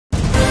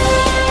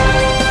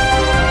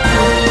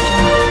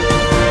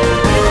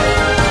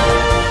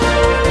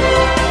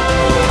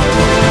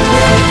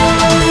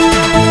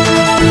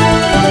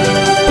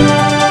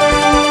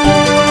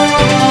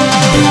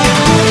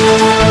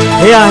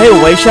हे आहे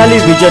Vaishali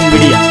vision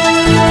media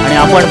आणि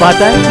आपण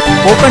पाहताय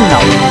कोकण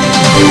नाव।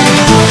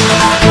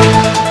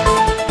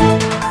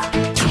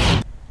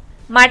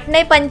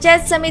 माटणे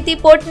पंचायत समिती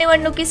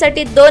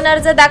पोटनिवडणुकीसाठी 2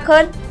 अर्ज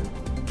दाखल।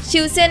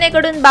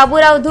 शिवसेनेकडून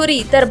बाबूराव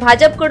धुरी तर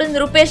भाजपकडून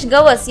रुपेश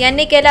गवस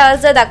यांनी केला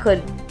अर्ज दाखल।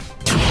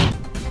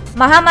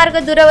 महामार्ग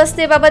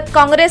दुरवस्थेबाबत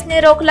काँग्रेसने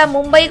रोखला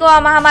मुंबई गोवा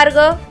महामार्ग।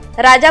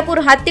 राजापूर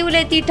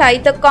हातिवले तिठा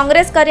इथं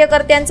काँग्रेस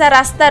कार्यकर्त्यांचा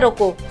रास्ता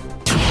रोको।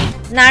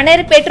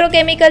 नाणेर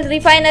पेट्रोकेमिकल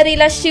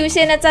रिफायनरीला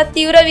शिवसेनेचा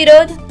तीव्र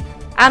विरोध।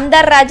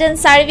 आमदार राजन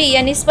साळवी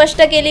यांनी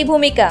स्पष्ट केली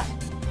भूमिका।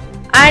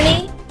 आणि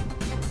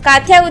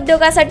काथ्या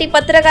उद्योगासाठी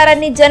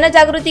पत्रकारांनी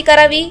जनजागृती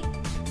करावी।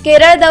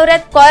 केरळ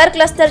दौऱ्यात कॉयर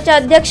क्लस्टरच्या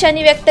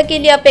अध्यक्षांनी व्यक्त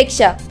केली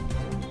अपेक्षा।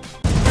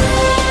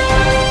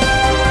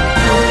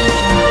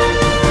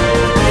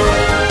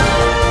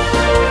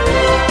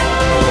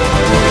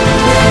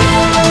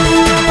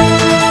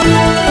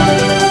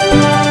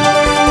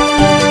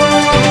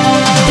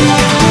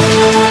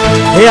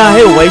 हे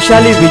आहे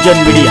वैशाली विजन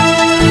मीडिया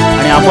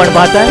आणि आपण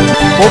पाहताय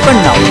कोकण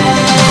नाव।